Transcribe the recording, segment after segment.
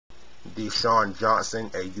Dashon Johnson,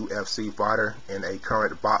 a UFC fighter and a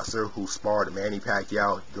current boxer who sparred Manny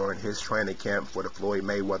Pacquiao during his training camp for the Floyd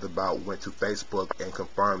Mayweather bout, went to Facebook and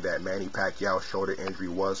confirmed that Manny Pacquiao's shoulder injury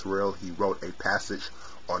was real. He wrote a passage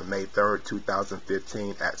on May 3rd,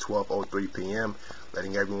 2015 at 12:03 p.m.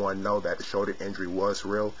 letting everyone know that the shoulder injury was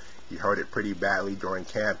real. He hurt it pretty badly during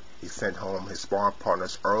camp. He sent home his sparring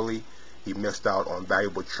partners early. He missed out on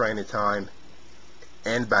valuable training time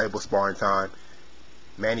and valuable sparring time.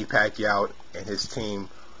 Manny Pacquiao and his team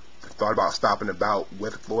thought about stopping the bout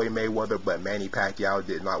with Floyd Mayweather, but Manny Pacquiao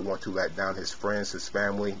did not want to let down his friends, his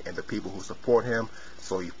family, and the people who support him,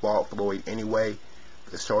 so he fought Floyd anyway.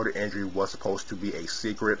 The shoulder injury was supposed to be a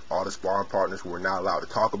secret. All the sparring partners were not allowed to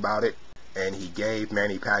talk about it, and he gave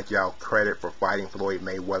Manny Pacquiao credit for fighting Floyd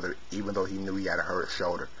Mayweather even though he knew he had a hurt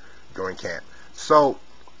shoulder during camp. So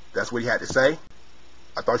that's what he had to say.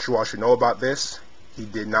 I thought you all should know about this. He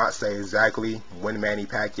did not say exactly when Manny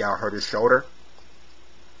Pacquiao hurt his shoulder,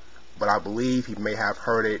 but I believe he may have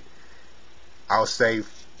hurt it, I'll say,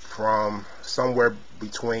 from somewhere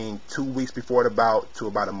between 2 weeks before the bout to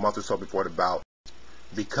about a month or so before the bout,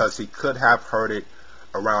 because he could have hurt it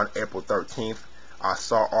around April 13th. I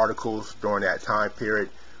saw articles during that time period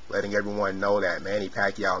letting everyone know that Manny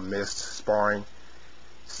Pacquiao missed sparring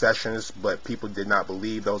sessions, but people did not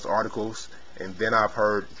believe those articles. And then I've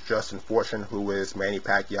heard Justin Fortune, who is Manny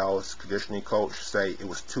Pacquiao's conditioning coach, say it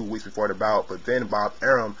was 2 weeks before the bout. But then Bob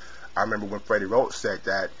Arum, I remember when Freddie Roach said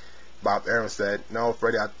that, Bob Arum said, no,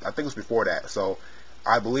 Freddie, I think it was before that. So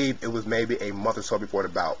I believe it was maybe a month or so before the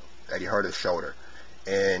bout that he hurt his shoulder.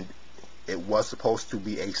 And it was supposed to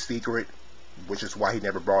be a secret, which is why he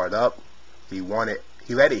never brought it up. He let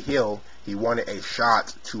it heal. He wanted a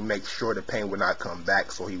shot to make sure the pain would not come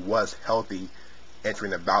back, so he was healthy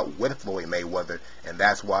entering the bout with Floyd Mayweather. And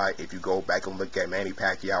that's why if you go back and look at Manny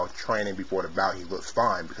Pacquiao training before the bout, he looks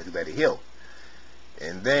fine because he let it heal.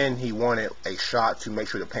 And then he wanted a shot to make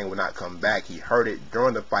sure the pain would not come back. He hurt it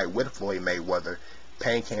during the fight with Floyd Mayweather.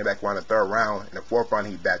 Pain came back around the third round. In the fourth round,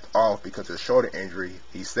 he backed off because of the shoulder injury.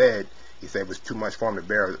 He said it was too much for him to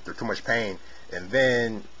bear, too much pain. And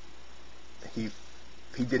then he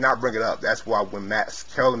did not bring it up. That's why when Matt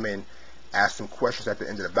Kellerman asked him questions at the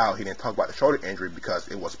end of the bout, he didn't talk about the shoulder injury because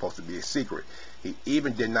it was supposed to be a secret. He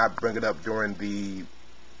even did not bring it up during the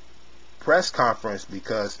press conference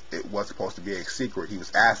because it was supposed to be a secret. He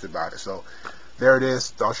was asked about it. So there it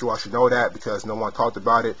is. Thought you all should know that because no one talked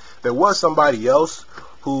about it. There was somebody else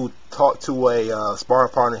who talked to a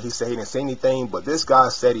sparring partner. He said he didn't say anything, but this guy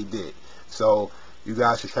said he did. So you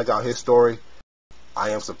guys should check out his story.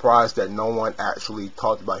 I am surprised that no one actually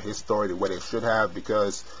talked about his story the way they should have,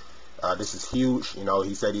 because this is huge. You know,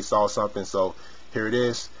 he said he saw something, so here it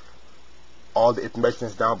is. All the information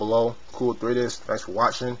is down below. Cool through this. Thanks for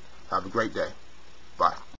watching. Have a great day.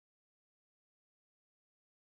 Bye.